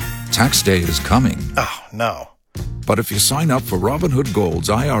Tax day is coming. Oh, no. But if you sign up for Robinhood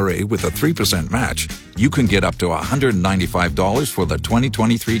Gold's IRA with a 3% match, you can get up to $195 for the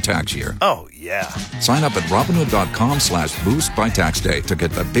 2023 tax year. Oh, yeah. Sign up at Robinhood.com/boost by tax day to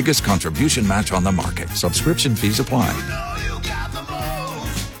get the biggest contribution match on the market. Subscription fees apply.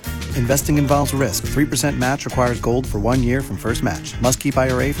 Investing involves risk. 3% match requires gold for 1 year from first match. Must keep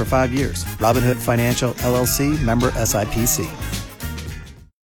IRA for 5 years. Robinhood Financial, LLC, member SIPC.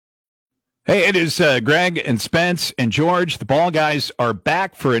 Hey, it is Greg and Spence and George. The Ball Guys are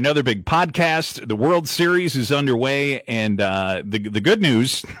back for another big podcast. The World Series is underway, and the good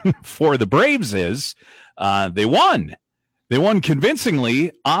news for the Braves is they won. They won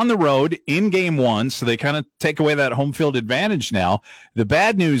convincingly on the road in Game 1, so they kind of take away that home field advantage now. The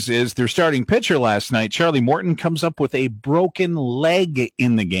bad news is their starting pitcher last night, Charlie Morton, comes up with a broken leg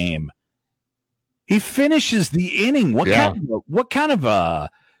in the game. He finishes the inning. What kind of a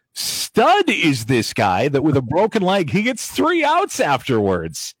stud is this guy that with a broken leg, he gets 3 outs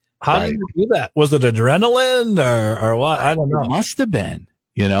afterwards? How did you do that? Was it adrenaline or what? I don't know. It must have been,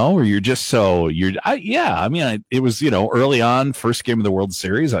 or you're just so it was, early on, first game of the World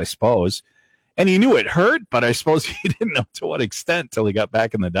Series, I suppose. And he knew it hurt, but I suppose he didn't know to what extent till he got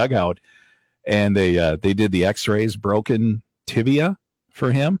back in the dugout. And they did the x-rays, broken tibia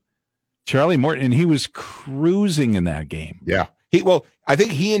for him. Charlie Morton, and he was cruising in that game. Yeah. I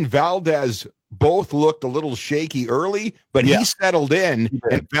think he and Valdez both looked a little shaky early, but he settled in,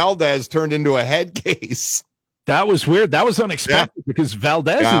 and Valdez turned into a head case. That was weird. That was unexpected because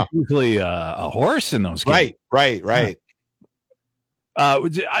Valdez is usually a horse in those games. Right.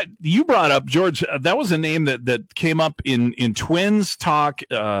 You brought up, George, that was a name that came up in Twins talk.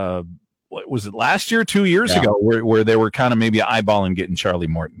 What was it, last year, 2 years ago, where they were kind of maybe eyeballing getting Charlie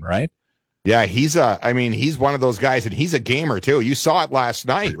Morton, right? Yeah, he's one of those guys, and he's a gamer too. You saw it last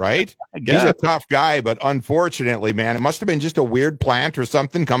night, right? He's a tough guy, but unfortunately, man, it must have been just a weird plant or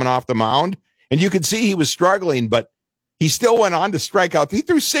something coming off the mound. And you could see he was struggling, but he still went on to strike out. He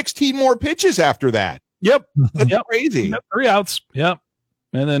threw 16 more pitches after that. Yep. That's crazy. Yep. 3 outs. Yep.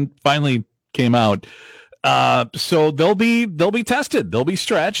 And then finally came out. So they'll be tested. They'll be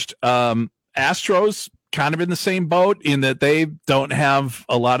stretched. Astros kind of in the same boat in that they don't have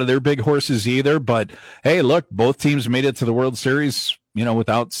a lot of their big horses either. But hey, look, both teams made it to the World Series,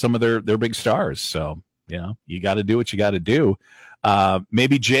 without some of their big stars. So, you got to do what you got to do.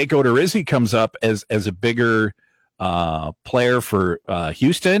 Maybe Jake Odorizzi comes up as a bigger player for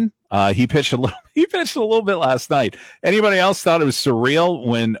Houston. He pitched a little bit last night. Anybody else thought it was surreal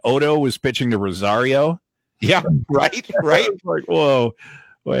when Odo was pitching to Rosario? Yeah, right. Like, whoa.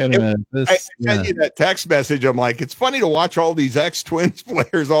 Wait a minute. I sent you that text message. I'm like, it's funny to watch all these ex-Twins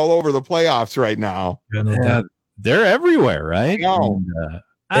players all over the playoffs right now. Yeah, they're everywhere, right? No.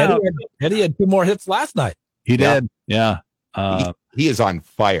 Eddie had 2 more hits last night. He did. Yeah. He is on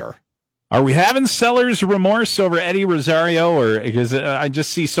fire. Are we having seller's remorse over Eddie Rosario, or because I just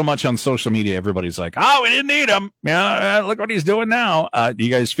see so much on social media, everybody's like, "Oh, we didn't need him. Look what he's doing now." Do you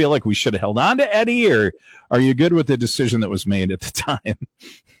guys feel like we should have held on to Eddie, or are you good with the decision that was made at the time?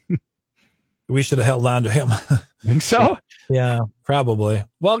 We should have held on to him. Think so? Yeah, probably.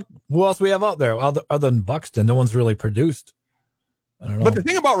 Well, who else we have out there other than Buxton? No one's really produced. I don't know. But the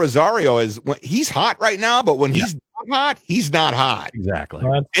thing about Rosario is when he's hot right now, but when he's not hot, he's not hot. Exactly.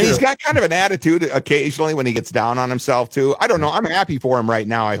 And he's got kind of an attitude occasionally when he gets down on himself too. I don't know. I'm happy for him right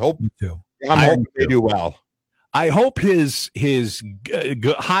now. I hope hoping they do well. I hope his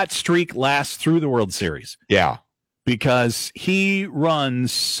hot streak lasts through the World Series. Yeah. Because he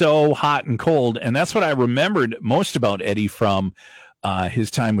runs so hot and cold. And that's what I remembered most about Eddie from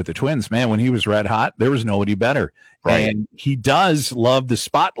his time with the Twins. Man, when he was red hot, there was nobody better. Right. And he does love the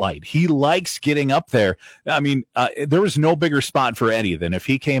spotlight. He likes getting up there. I mean, there was no bigger spot for Eddie than if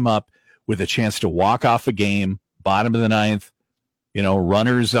he came up with a chance to walk off a game, bottom of the ninth,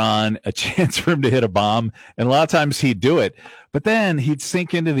 runners on, a chance for him to hit a bomb. And a lot of times he'd do it. But then he'd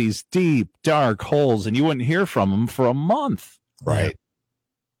sink into these deep, dark holes, and you wouldn't hear from him for a month. Right.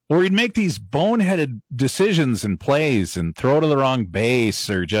 Or he'd make these boneheaded decisions and plays and throw to the wrong base,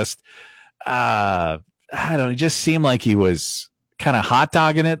 or just, I don't know, it just seemed like he was kind of hot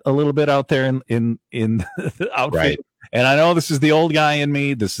dogging it a little bit out there in the outfield. Right. And I know this is the old guy in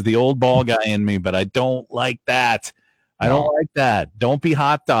me. This is the old ball guy in me, but I don't like that. I don't like that. Don't be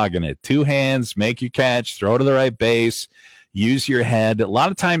hot dogging it. 2 hands, make your catch, throw to the right base, use your head. A lot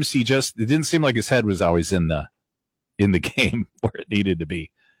of times it didn't seem like his head was always in the game where it needed to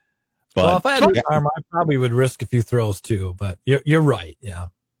be. But if I had an arm, I probably would risk a few throws too, but you're right. Yeah.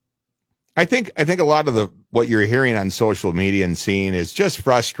 I think a lot of what you're hearing on social media and seeing is just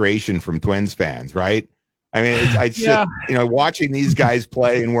frustration from Twins fans, right? I mean, it's just, watching these guys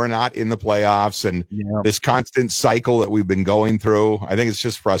play and we're not in the playoffs and this constant cycle that we've been going through. I think it's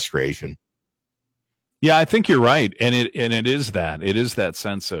just frustration. Yeah, I think you're right, and it is that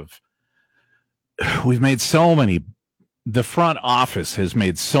sense of we've made so many. The front office has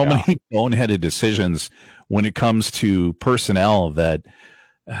made so many boneheaded decisions when it comes to personnel that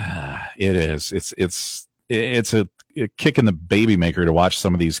it's a kick in the baby maker to watch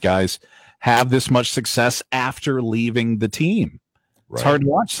some of these guys have this much success after leaving the team. Right. It's hard to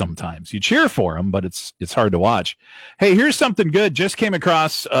watch sometimes. You cheer for them, but it's hard to watch. Hey, here's something good. Just came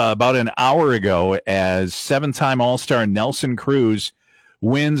across about an hour ago as 7-time All-Star Nelson Cruz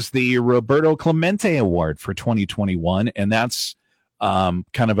wins the Roberto Clemente Award for 2021, and that's kind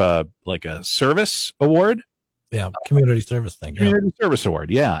of a service award. Yeah, community service thing. Community service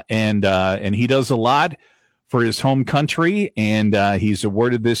award, yeah. And he does a lot for his home country, and he's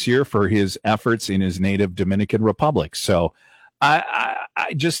awarded this year for his efforts in his native Dominican Republic. So I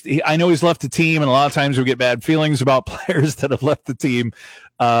know he's left the team, and a lot of times we get bad feelings about players that have left the team.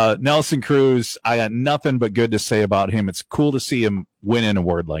 Nelson Cruz, I got nothing but good to say about him. It's cool to see him win an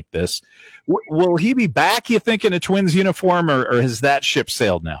award like this. Will he be back, you think, in a Twins uniform, or has that ship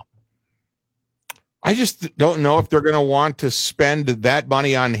sailed now? I just don't know if they're going to want to spend that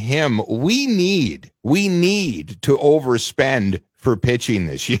money on him. We need to overspend for pitching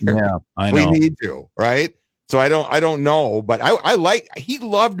this year. Yeah, I know. We need to, right? So I don't know, but he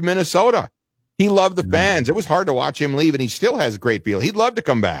loved Minnesota. He loved the fans. It was hard to watch him leave, and he still has a great feel. He'd love to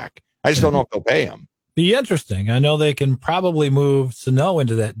come back. I just don't know if they'll pay him. Be interesting. I know they can probably move Sano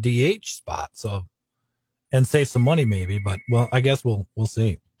into that DH spot, and save some money maybe, but I guess we'll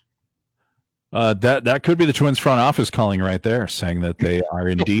see. That could be the Twins front office calling right there, saying that they are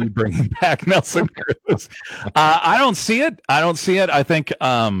indeed bringing back Nelson Cruz. I don't see it. I think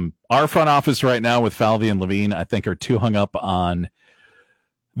our front office right now with Falvey and Levine, I think, are too hung up on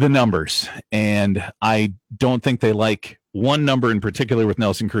the numbers, and I don't think they like one number in particular with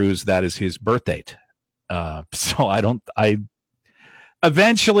Nelson Cruz. That is his birth date. So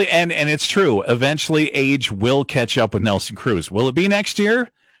eventually, and it's true, eventually age will catch up with Nelson Cruz. Will it be next year?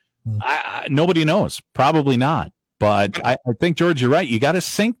 Nobody knows. Probably not. But I think, George, you're right. You got to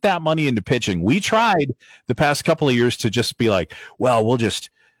sink that money into pitching. We tried the past couple of years to just be like, well, we'll just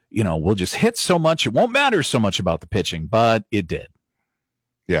hit so much. It won't matter so much about the pitching, but it did.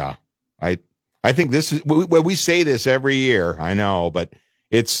 Yeah. I think this is, we say this every year, I know, but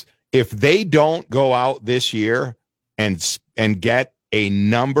it's, if they don't go out this year and get a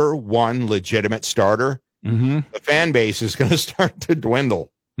number one legitimate starter, the fan base is going to start to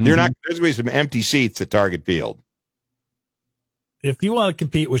dwindle. There's going to be some empty seats at Target Field. If you want to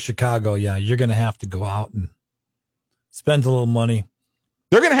compete with Chicago, you're going to have to go out and spend a little money.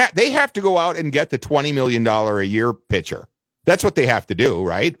 They have to go out and get the $20 million a year pitcher. That's what they have to do,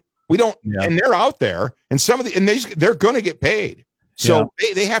 right? We don't, and they're out there, and they're going to get paid. So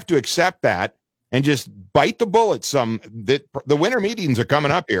they have to accept that and just bite the bullet. The winter meetings are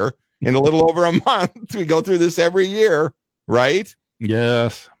coming up here in a little over a month. We go through this every year, right?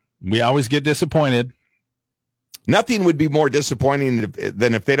 Yes. We always get disappointed. Nothing would be more disappointing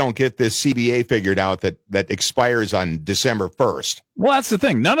than if they don't get this CBA figured out that expires on December 1st. Well, that's the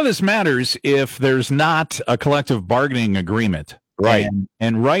thing. None of this matters if there's not a collective bargaining agreement. Right.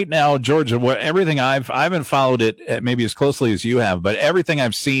 And right now, Georgia, everything I haven't followed it maybe as closely as you have, but everything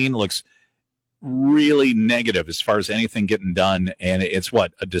I've seen looks really negative as far as anything getting done. And it's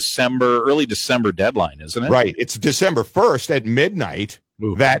early December deadline, isn't it? Right. It's December 1st at midnight.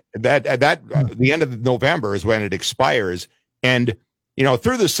 Ooh. That the end of November is when it expires. And,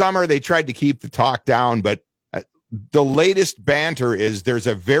 through the summer, they tried to keep the talk down, but the latest banter is there's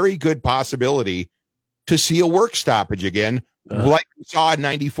a very good possibility to see a work stoppage again, like we saw in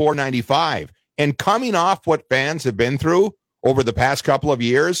 94, 95. And coming off what fans have been through over the past couple of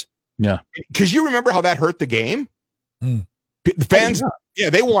years. Yeah. Because you remember how that hurt the game? The fans,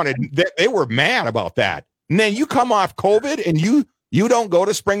 they were mad about that. And then you come off COVID and you don't go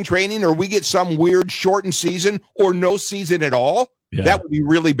to spring training, or we get some weird shortened season or no season at all. Yeah. That would be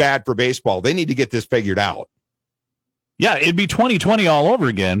really bad for baseball. They need to get this figured out. Yeah, it'd be 2020 all over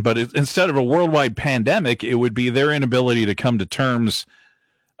again, but instead of a worldwide pandemic, it would be their inability to come to terms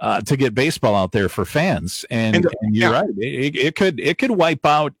to get baseball out there for fans. And you're right. It could wipe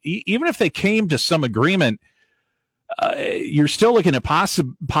out, even if they came to some agreement, you're still looking at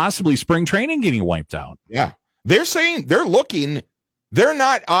possibly spring training getting wiped out. Yeah. They're saying they're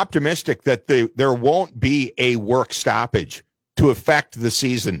not optimistic that there won't be a work stoppage to affect the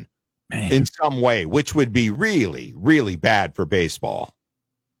season in some way, which would be really, really bad for baseball.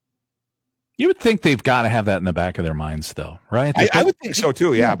 You would think they've got to have that in the back of their minds, though, right? I would think so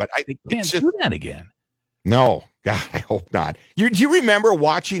too. Yeah, but they can't do that again. No, God, I hope not. Do you remember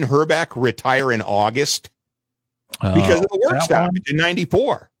watching Herbeck retire in August because of the work stoppage in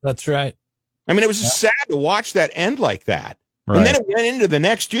 '94? That's right. I mean, it was just sad to watch that end like that, Right. and then it went into the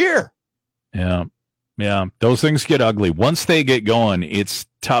next year. Yeah. Yeah. Those things get ugly. Once they get going, it's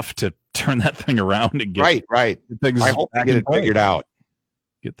tough to turn that thing around and get Right. things I hope they back get in it place. figured out.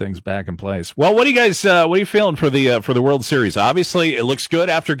 Get things back in place. Well, what are you feeling for the World Series? Obviously, it looks good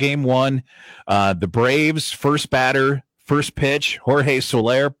after game one. The Braves, first batter, first pitch, Jorge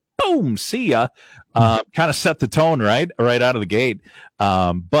Soler, boom, see ya. Kind of set the tone right out of the gate.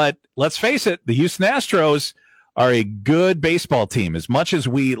 But let's face it, the Houston Astros are a good baseball team. As much as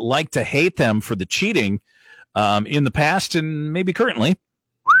we like to hate them for the cheating in the past and maybe currently.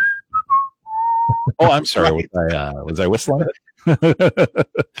 Oh, I'm sorry. Was I whistling?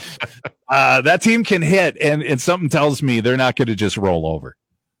 That team can hit, and something tells me they're not going to just roll over.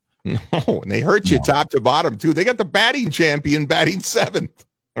 No, and they hurt you top to bottom too. They got the batting champion batting seventh,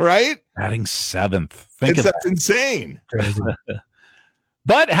 right? Batting seventh. That's insane.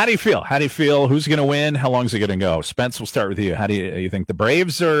 But how do you feel? How do you feel? Who's going to win? How long is it going to go? Spence, we'll start with you. How do you think the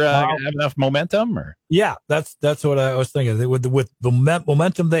Braves are going to have enough momentum? Or Yeah, that's what I was thinking. With the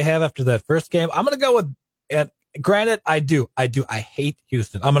momentum they have after that first game, I'm going to go with. And granted, I hate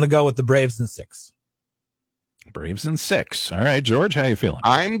Houston. I'm going to go with the Braves in 6. Braves in 6. All right, George, how you feeling?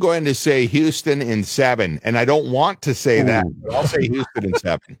 I'm going to say Houston in 7, and I don't want to say that, but I'll say Houston in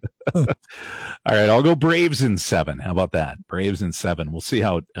 7. All right, I'll go Braves in 7. How about that? Braves in 7. We'll see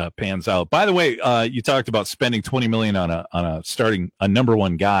how it pans out. By the way, you talked about spending $20 million on a number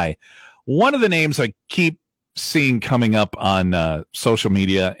one guy. One of the names I keep seeing coming up on social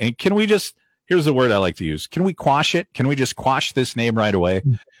media, and here's the word I like to use. Can we quash it? Can we just quash this name right away?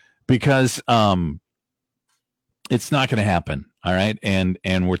 Because it's not going to happen. All right. And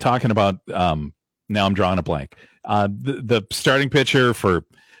we're talking about, now I'm drawing a blank. The starting pitcher for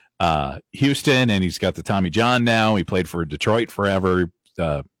Houston, and he's got the Tommy John now. He played for Detroit forever.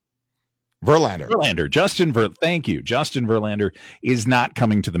 Verlander. Thank you. Justin Verlander is not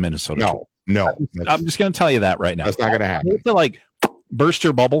coming to the Minnesota. No. I'm just going to tell you that right now. That's not going to happen. I hate to burst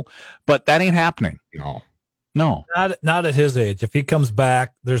your bubble, but that ain't happening. No. Not at his age. If he comes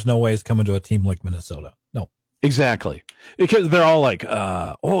back, there's no way he's coming to a team like Minnesota. No. Exactly. Because they're all like,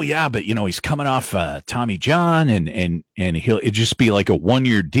 oh yeah, but he's coming off Tommy John and it'd just be like a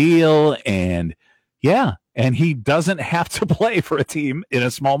 1-year deal. And yeah. And he doesn't have to play for a team in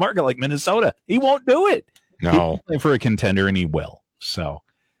a small market like Minnesota. He won't do it. No. He'll play for a contender, and he will. So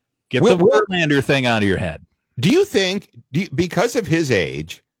get the Verlander thing out of your head. Do you think, because of his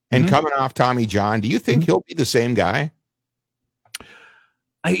age and coming off Tommy John, do you think he'll be the same guy?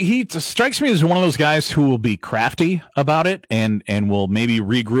 He strikes me as one of those guys who will be crafty about it and will maybe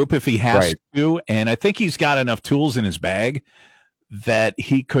regroup if he has to. And I think he's got enough tools in his bag that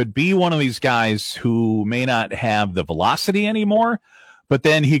he could be one of these guys who may not have the velocity anymore, but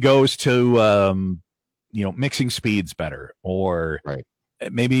then he goes to, mixing speeds better, or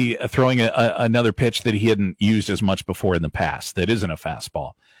maybe throwing another pitch that he hadn't used as much before in the past that isn't a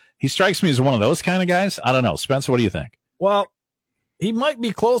fastball. He strikes me as one of those kind of guys. I don't know. Spencer, what do you think? Well, he might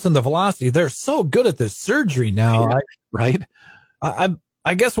be close in the velocity. They're so good at this surgery now. Right? I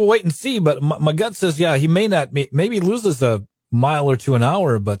guess we'll wait and see, but my gut says, he may not, maybe loses a mile or two an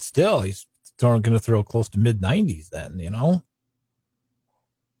hour, but still he's going to throw close to mid-90s then,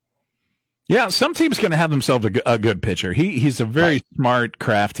 Yeah, some team's going to have themselves a good pitcher. He's a very smart,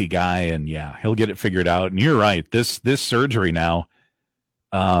 crafty guy, and he'll get it figured out. And you're right. This surgery now,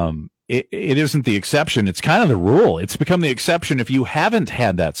 it isn't the exception. It's kind of the rule. It's become the exception if you haven't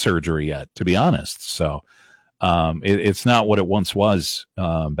had that surgery yet, to be honest. So it's not what it once was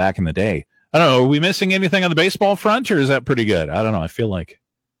back in the day. I don't know. Are we missing anything on the baseball front, or is that pretty good? I don't know. I feel like.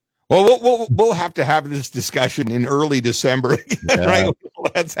 Well, we'll have to have this discussion in early December, right?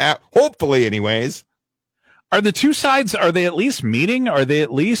 Let's hopefully, anyways. Are the two sides? Are they at least meeting? Are they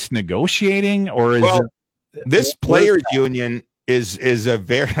at least negotiating? Or is this players' union is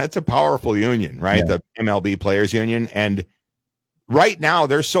that's a powerful union, right? The MLB players' union, and right now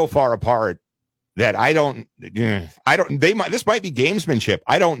they're so far apart that this might be gamesmanship.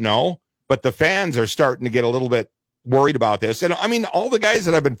 I don't know, but the fans are starting to get a little bit worried about this. And I mean, all the guys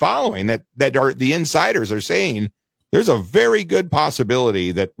that I've been following that are the insiders are saying there's a very good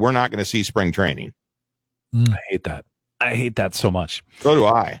possibility that we're not going to see spring training. I hate that. I hate that so much. So do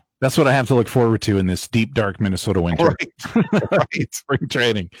I. That's what I have to look forward to in this deep, dark Minnesota winter. Right. Spring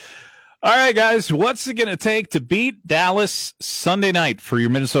training. All right, guys, what's it going to take to beat Dallas Sunday night for your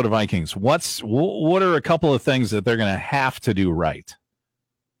Minnesota Vikings? What are a couple of things that they're going to have to do right?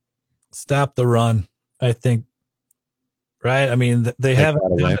 Stop the run, I think. Right? I mean, they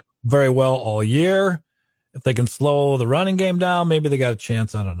haven't done it very well all year. If they can slow the running game down, maybe they got a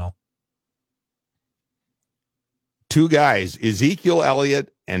chance. I don't know. Two guys, Ezekiel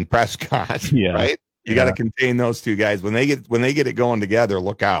Elliott and Prescott. Yeah. Right? You got to contain those two guys. When they get it going together,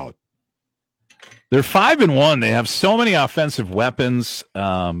 look out. They're 5-1. They have so many offensive weapons.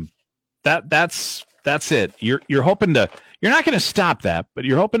 That's it. You're hoping to. You're not going to stop that, but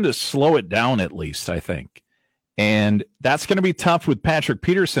you're hoping to slow it down at least, I think. And that's going to be tough with Patrick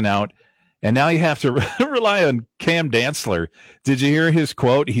Peterson out. And now you have to rely on Cam Dantzler. Did you hear his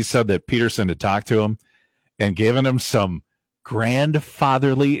quote? He said that Peterson had talked to him and given him some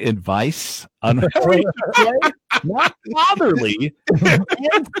grandfatherly advice on not fatherly,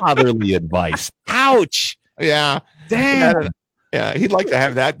 grandfatherly advice. Ouch. Yeah. Damn. Yeah, he'd like to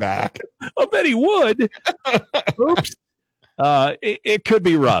have that back. I bet he would. Oops. It could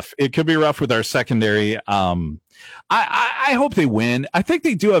be rough. It could be rough with our secondary. I hope they win. I think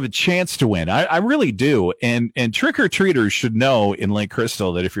they do have a chance to win. I really do. And trick-or-treaters should know in Lake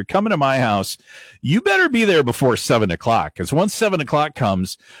Crystal that if you're coming to my house, you better be there before 7 o'clock. Because once 7 o'clock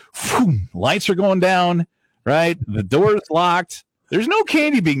comes, lights are going down, right? The door's locked. There's no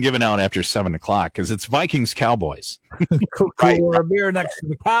candy being given out after 7 o'clock because it's Vikings Cowboys. Or a beer next to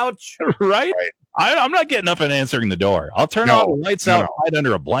the couch. Right? I'm not getting up and answering the door. I'll turn all the lights out, hide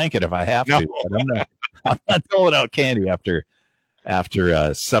under a blanket if I have to. But I'm not throwing out candy after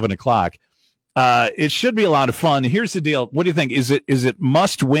 7 o'clock. It should be a lot of fun. Here's the deal. What do you think? Is it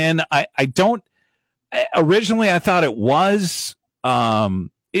must win? I don't. Originally, I thought it was.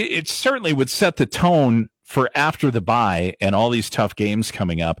 It certainly would set the tone for after the bye and all these tough games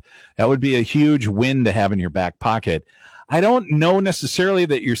coming up. That would be a huge win to have in your back pocket. I don't know necessarily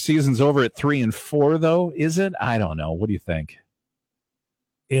that your season's over at 3-4, though, is it? I don't know. What do you think?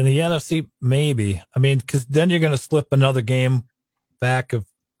 In the NFC, maybe. I mean, because then you're going to slip another game back of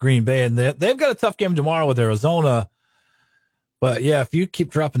Green Bay, and they've got a tough game tomorrow with Arizona. But yeah, if you keep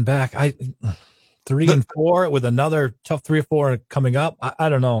dropping back, 3-4 with another tough 3-4 coming up, I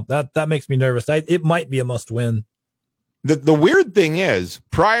don't know. That makes me nervous. It might be a must win. The weird thing is,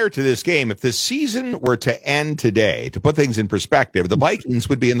 prior to this game, if the season were to end today, to put things in perspective, the Vikings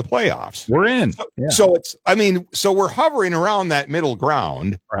would be in the playoffs. We're in. So we're hovering around that middle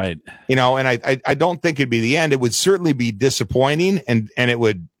ground. Right. And I don't think it'd be the end. It would certainly be disappointing and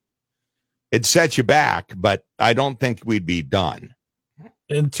it'd set you back, but I don't think we'd be done.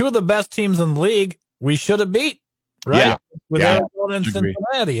 And two of the best teams in the league, we should have beat. Right? Yeah. With Arizona and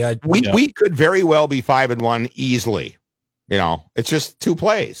Cincinnati. We could very well be 5-1 easily. It's just two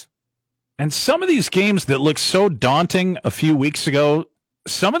plays. And some of these games that looked so daunting a few weeks ago,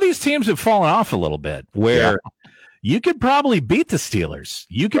 some of these teams have fallen off a little bit where you could probably beat the Steelers.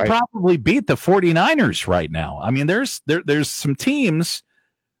 You could probably beat the 49ers right now. I mean, there's some teams.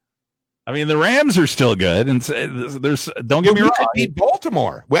 I mean, the Rams are still good. And don't get me wrong. We could beat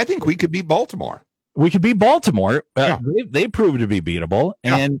Baltimore. I think we could beat Baltimore. We could beat Baltimore. They proved to be beatable.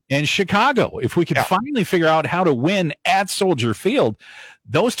 And Chicago, if we could finally figure out how to win at Soldier Field,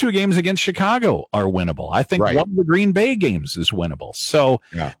 those two games against Chicago are winnable. I think one of the Green Bay games is winnable. So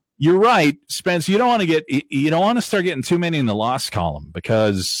you're right, Spence. You don't want to start getting too many in the loss column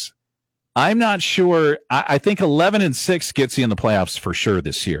because I'm not sure. I think 11-6 gets you in the playoffs for sure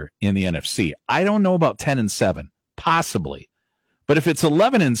this year in the NFC. I don't know about 10-7, possibly. But if it's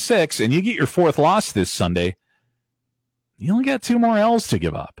 11-6 and you get your fourth loss this Sunday, you only got 2 more L's to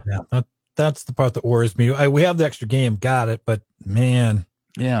give up. Yeah, that's the part that worries me. We have the extra game, got it, but man,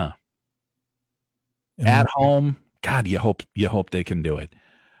 at home, God, you hope they can do it.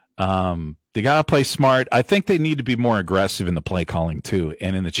 They gotta play smart. I think they need to be more aggressive in the play calling too,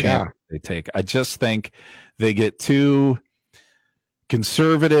 and in the chance they take. I just think they get too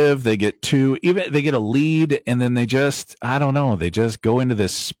conservative. They get a lead, and then they just go into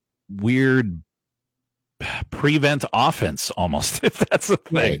this weird prevent offense almost, if that's a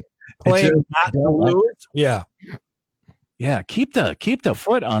thing. Play not to lose. Yeah. Keep the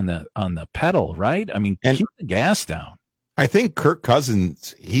foot on the pedal, right? I mean, keep the gas down. I think Kirk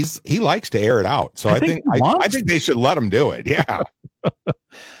Cousins, he likes to air it out. So I think they should let him do it. Yeah.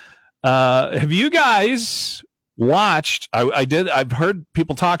 Have you guys watched? I did. I've heard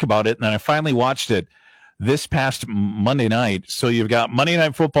people talk about it, and then I finally watched it this past Monday night. So you've got Monday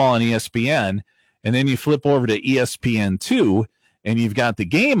Night Football on ESPN, and then you flip over to ESPN2, and you've got the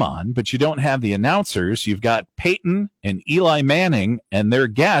game on, but you don't have the announcers. You've got Peyton and Eli Manning and their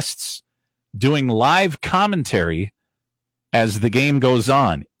guests doing live commentary as the game goes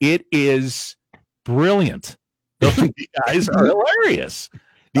on. It is brilliant. Those guys are hilarious.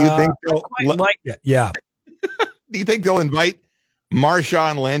 Do you think they'll like it? Yeah. Do you think they'll invite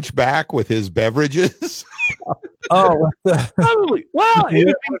Marshawn Lynch back with his beverages? Probably. Well,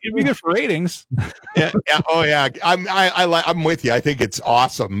 it'd be good for ratings. Yeah. Oh, yeah. I'm with you. I think it's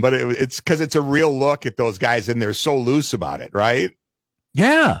awesome, but it's because it's a real look at those guys, and they're so loose about it, right?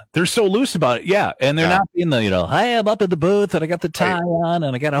 Yeah, they're so loose about it. Yeah, and they're not being the, hey, I'm up in the booth and I got the tie on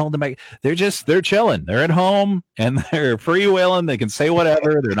and I got to hold them back. They're chilling. They're at home and they're freewheeling. They can say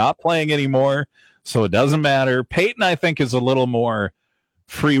whatever. They're not playing anymore, so it doesn't matter. Peyton, I think, is a little more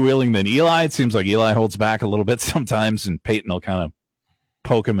freewheeling than Eli. It seems like Eli holds back a little bit sometimes, and Peyton will kind of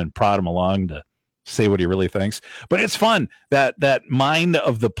poke him and prod him along to say what he really thinks. But it's fun. That mind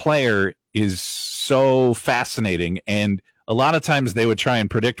of the player is so fascinating, and a lot of times they would try and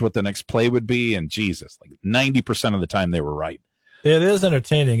predict what the next play would be, and Jesus, like 90% of the time they were right. It is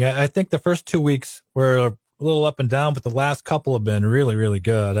entertaining. I think the first 2 weeks were a little up and down, but the last couple have been really, really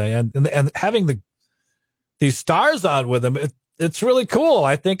good. And having these stars on with them, it's really cool.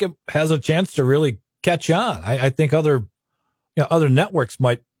 I think it has a chance to really catch on. I think other networks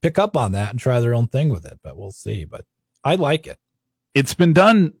might pick up on that and try their own thing with it, but we'll see. But I like it. It's been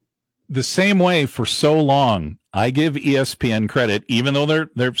done the same way for so long. I give ESPN credit, even though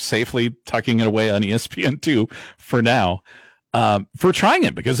they're safely tucking it away on ESPN2 for now, for trying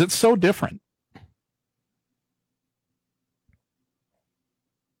it, because it's so different.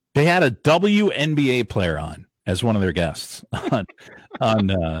 They had a WNBA player on as one of their guests on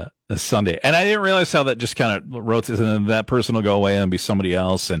a Sunday, and I didn't realize how that just kind of rotates, and then that person will go away and be somebody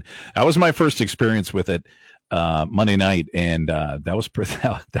else. And that was my first experience with it Monday night, and that was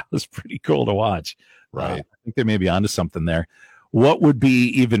pretty cool to watch. Right. I think they may be onto something there. What would be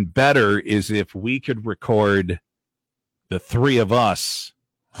even better is if we could record the three of us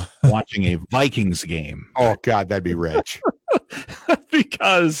watching a Vikings game. Oh, God, that'd be rich.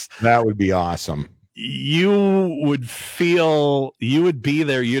 Because that would be awesome. You would be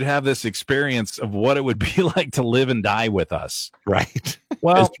there. You'd have this experience of what it would be like to live and die with us. Right.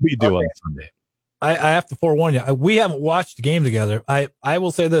 Well, as we do on Sunday. I have to forewarn you. We haven't watched the game together. I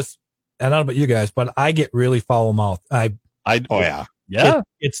will say this. I don't know about you guys, but I get really foul mouth. Yeah.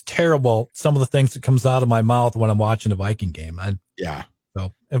 It's terrible. Some of the things that comes out of my mouth when I'm watching a Viking game.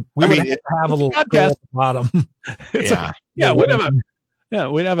 So we would have a little at the bottom. We'd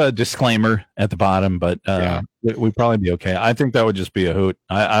have a disclaimer at the bottom, but we'd probably be okay. I think that would just be a hoot.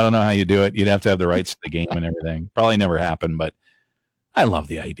 I don't know how you do it. You'd have to have the rights to the game and everything. Probably never happen, but I love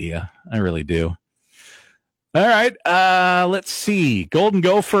the idea. I really do. All right, let's see. Golden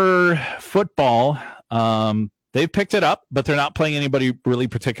Gopher football. They've picked it up, but they're not playing anybody really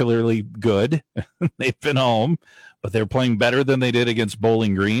particularly good. They've been home, but they're playing better than they did against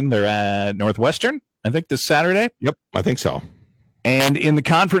Bowling Green. They're at Northwestern, I think, this Saturday. Yep, I think so. And in the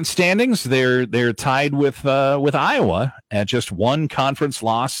conference standings, they're tied with Iowa at just one conference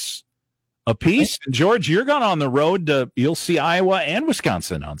loss apiece. And George, you're going on the road. You'll see Iowa and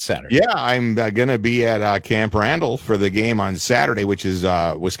Wisconsin on Saturday. Yeah, I'm going to be at Camp Randall for the game on Saturday, which is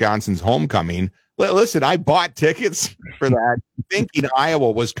Wisconsin's homecoming. Listen, I bought tickets for that thinking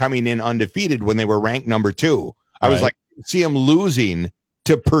Iowa was coming in undefeated when they were ranked number 2. I was like, see them losing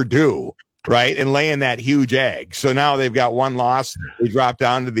to Purdue, right, and laying that huge egg. So now they've got one loss. They dropped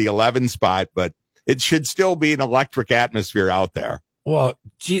down to the 11 spot, but it should still be an electric atmosphere out there. Well,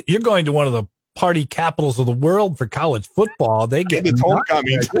 gee, you're going to one of the party capitals of the world for college football. They get it's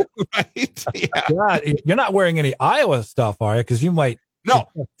homecoming, right? Yeah. God, you're not wearing any Iowa stuff, are you? Because you might get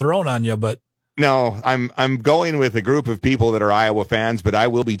thrown on you. But no, I'm going with a group of people that are Iowa fans, but I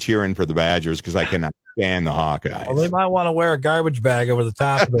will be cheering for the Badgers because I cannot stand the Hawkeyes. Well, they might want to wear a garbage bag over the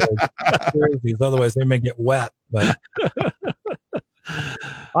top of their jerseys, otherwise they may get wet. But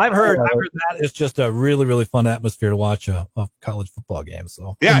I've heard that is just a really, really fun atmosphere to watch a college football game.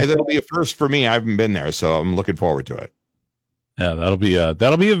 So yeah, it'll be a first for me. I haven't been there, so I'm looking forward to it. Yeah, that'll be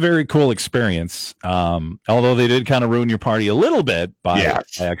a very cool experience. Although they did kind of ruin your party a little bit by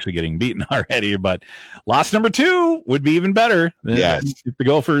actually getting beaten already. But loss number 2 would be even better. Yes, if the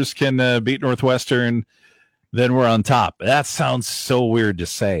Gophers can beat Northwestern, then we're on top. That sounds so weird to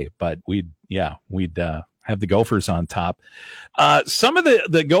say, but we'd have the Gophers on top. Some of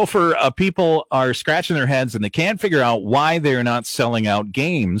the Gopher people are scratching their heads and they can't figure out why they're not selling out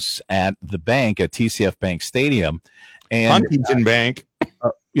games at the bank at TCF Bank Stadium. And Huntington Bank.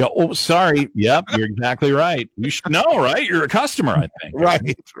 Sorry. Yep, you're exactly right. You should know, right? You're a customer, I think.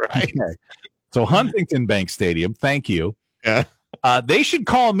 Right. Okay. So Huntington Bank Stadium, thank you. Yeah. They should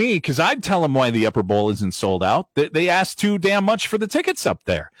call me because I'd tell them why the Upper Bowl isn't sold out. They ask too damn much for the tickets up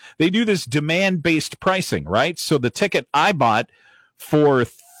there. They do this demand-based pricing, right? So the ticket I bought for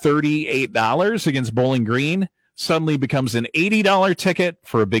 $38 against Bowling Green suddenly becomes an $80 ticket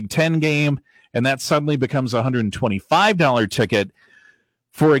for a Big Ten game, and that suddenly becomes a $125 ticket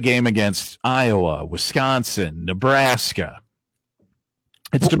for a game against Iowa, Wisconsin, Nebraska.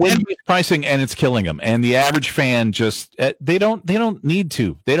 It's demand-based pricing, and it's killing them. And the average fan just they don't need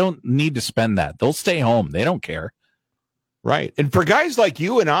to. They don't need to spend that. They'll stay home. They don't care. Right. And for guys like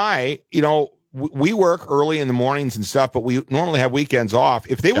you and I, we work early in the mornings and stuff, but we normally have weekends off.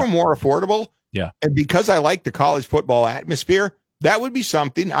 If they were more affordable, and because I like the college football atmosphere, that would be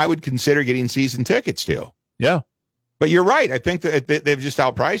something I would consider getting season tickets to. Yeah. But you're right. I think that they've just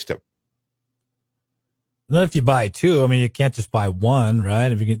outpriced them. And then if you buy two, I mean, you can't just buy one, right?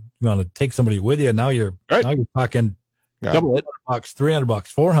 If you want to take somebody with you, now you're talking double it, $300,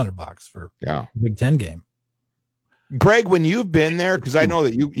 $400 for a Big Ten game. Greg, when you've been there, because I know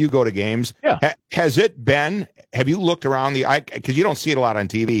that you go to games, have you looked around because you don't see it a lot on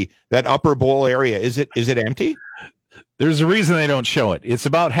TV, that Upper Bowl area, is it empty? There's a reason they don't show it. It's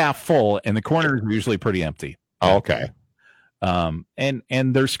about half full, and the corners are usually pretty empty. Oh, okay.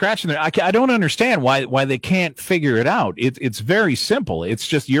 And they're scratching their. I don't understand why they can't figure it out. It's very simple. It's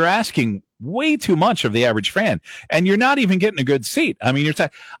just you're asking way too much of the average fan, and you're not even getting a good seat. I mean,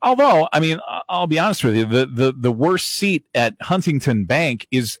 although I mean, I'll be honest with you, the worst seat at Huntington Bank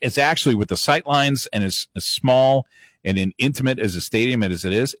is actually with the sight lines and is as small and intimate as a stadium as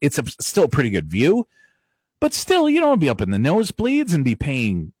it is. It's still a pretty good view, but still, you don't want to be up in the nosebleeds and be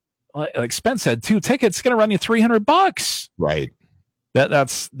paying. Like Spence said, 2 tickets is going to run you $300. Right.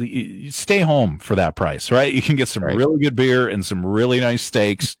 You stay home for that price, right? You can get some really good beer and some really nice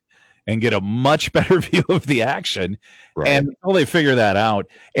steaks and get a much better view of the action. Right. And until they figure that out,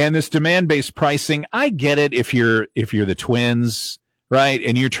 and this demand-based pricing, I get it if you're the Twins, right?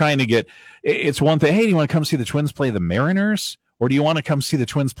 And you're trying to get, it's one thing. Hey, do you want to come see the Twins play the Mariners, or do you want to come see the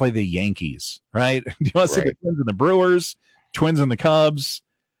Twins play the Yankees, right? Do you want to see the Twins and the Brewers, Twins and the Cubs?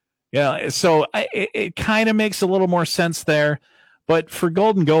 Yeah, so it kind of makes a little more sense there. But for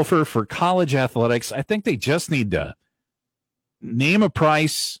Golden Gopher, for college athletics, I think they just need to name a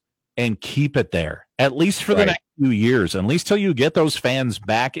price and keep it there, at least for the next few years, at least till you get those fans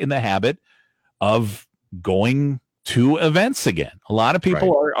back in the habit of going to events again. A lot of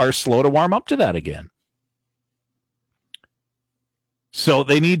people are slow to warm up to that again. So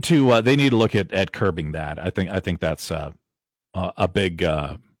they need to look at curbing that. I think that's a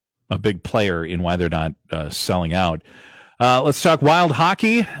big player in why they're not selling out. Let's talk Wild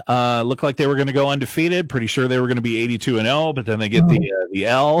hockey. Looked like they were going to go undefeated. Pretty sure they were going to be 82-0, but then they get the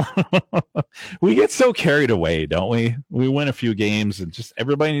L. We get so carried away, don't we? We win a few games, and just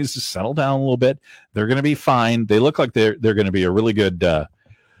everybody needs to settle down a little bit. They're going to be fine. They look like they're going to be a really good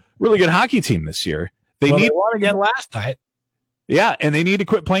hockey team this year. They won again last night. Yeah, and they need to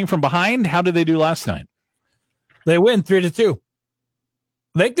quit playing from behind. How did they do last night? They win 3-2.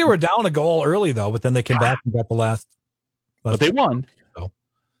 I think they were down a goal early, though, but then they came back and got the last. But they won. So.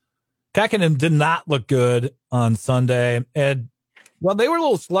 Kakinen did not look good on Sunday. And, well, they were a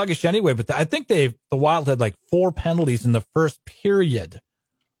little sluggish anyway, but I think the Wild had like 4 penalties in the first period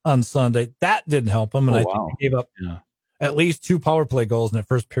on Sunday. That didn't help them. And I think they gave up at least 2 power play goals in that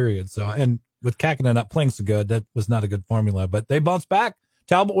first period. So, and with Kakinen not playing so good, that was not a good formula. But they bounced back.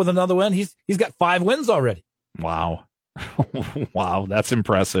 Talbot with another win. He's got 5 wins already. Wow. Wow, that's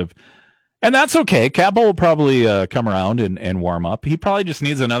impressive. And that's okay. Campbell will probably come around and warm up. He probably just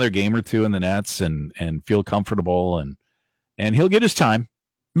needs another game or 2 in the nets and feel comfortable, and he'll get his time.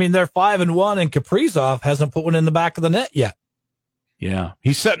 I mean, they're 5-1, and Kaprizov hasn't put one in the back of the net yet. Yeah.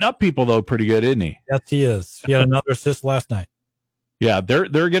 He's setting up people, though, pretty good, isn't he? Yes, he is. He had another assist last night. Yeah, they're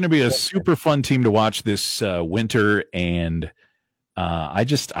going to be a super fun team to watch this winter, and I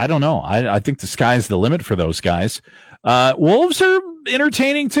don't know. I think the sky's the limit for those guys. Wolves are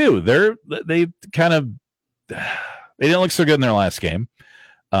entertaining too. They didn't look so good in their last game,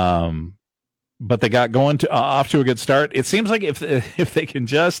 but they got off to a good start. It seems like if they can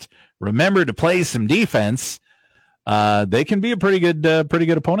just remember to play some defense, they can be a pretty good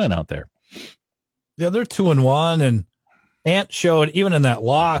opponent out there. Yeah, they're 2-1, and Ant showed even in that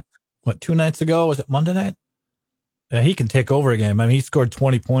loss. 2 nights ago? Was it Monday night? He can take over a game. I mean, he scored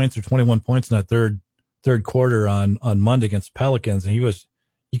 20 points or 21 points in that third quarter on Monday against Pelicans, and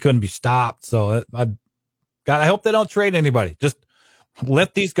he couldn't be stopped. So I hope they don't trade anybody. Just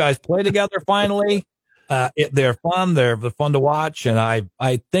let these guys play together finally. They're fun. They're fun to watch, and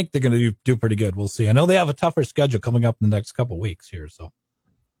I think they're going to do pretty good. We'll see. I know they have a tougher schedule coming up in the next couple of weeks here. So,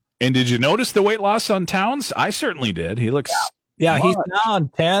 and did you notice the weight loss on Towns? I certainly did. He looks he's down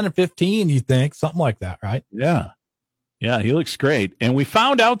 10 or 15. You think something like that, right? Yeah, he looks great. And we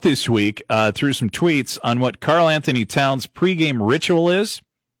found out this week through some tweets on what Karl Anthony Towns' pregame ritual is.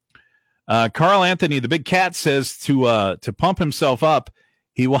 Karl Anthony, the big cat, says to pump himself up,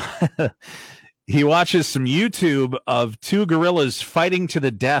 he watches some YouTube of two gorillas fighting to the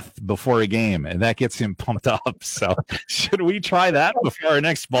death before a game, and that gets him pumped up. So should we try that before our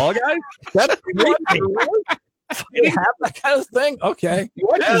next ball, guys? That's great. You have that kind of thing? Okay.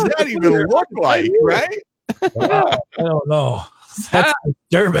 What does that even look like, right? I don't know. That's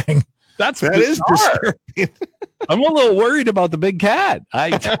disturbing. That is disturbing. I'm a little worried about the big cat.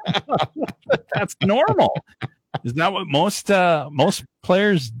 That's normal. Is that what most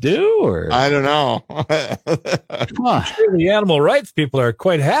players do? Or I don't know. I'm sure the animal rights people are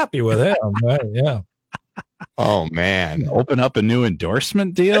quite happy with him. Right? Yeah. Oh man, open up a new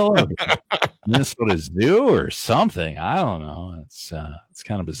endorsement deal, Minnesota Zoo or something. I don't know. It's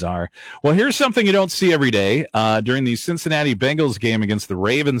kind of bizarre. Well, here's something you don't see every day. During the Cincinnati Bengals game against the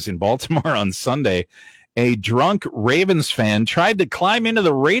Ravens in Baltimore on Sunday, a drunk Ravens fan tried to climb into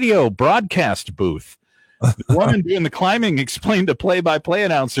the radio broadcast booth. The woman doing the climbing explained to play-by-play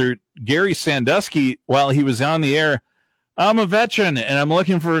announcer Gary Sandusky while he was on the air, "I'm a veteran and I'm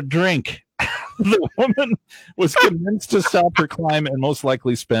looking for a drink." The woman was convinced to stop her climb and most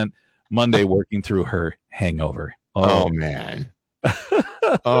likely spent Monday working through her hangover. Oh man.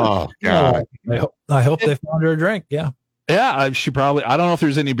 Oh God. I hope they found her a drink. Yeah. Yeah, she probably. I don't know if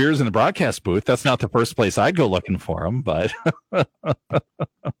there's any beers in the broadcast booth. That's not the first place I'd go looking for them, but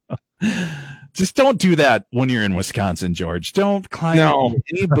just don't do that when you're in Wisconsin, George. Don't climb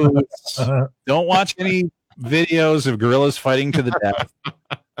any booths. Don't watch any videos of gorillas fighting to the death.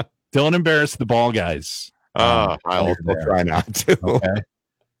 Don't embarrass the ball guys. I'll try not to. Okay.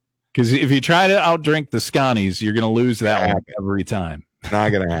 Because if you try to outdrink the Scotties, you're going to lose that one every time.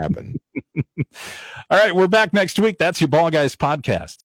 Not going to happen. All right, we're back next week. That's your Ball Guys podcast.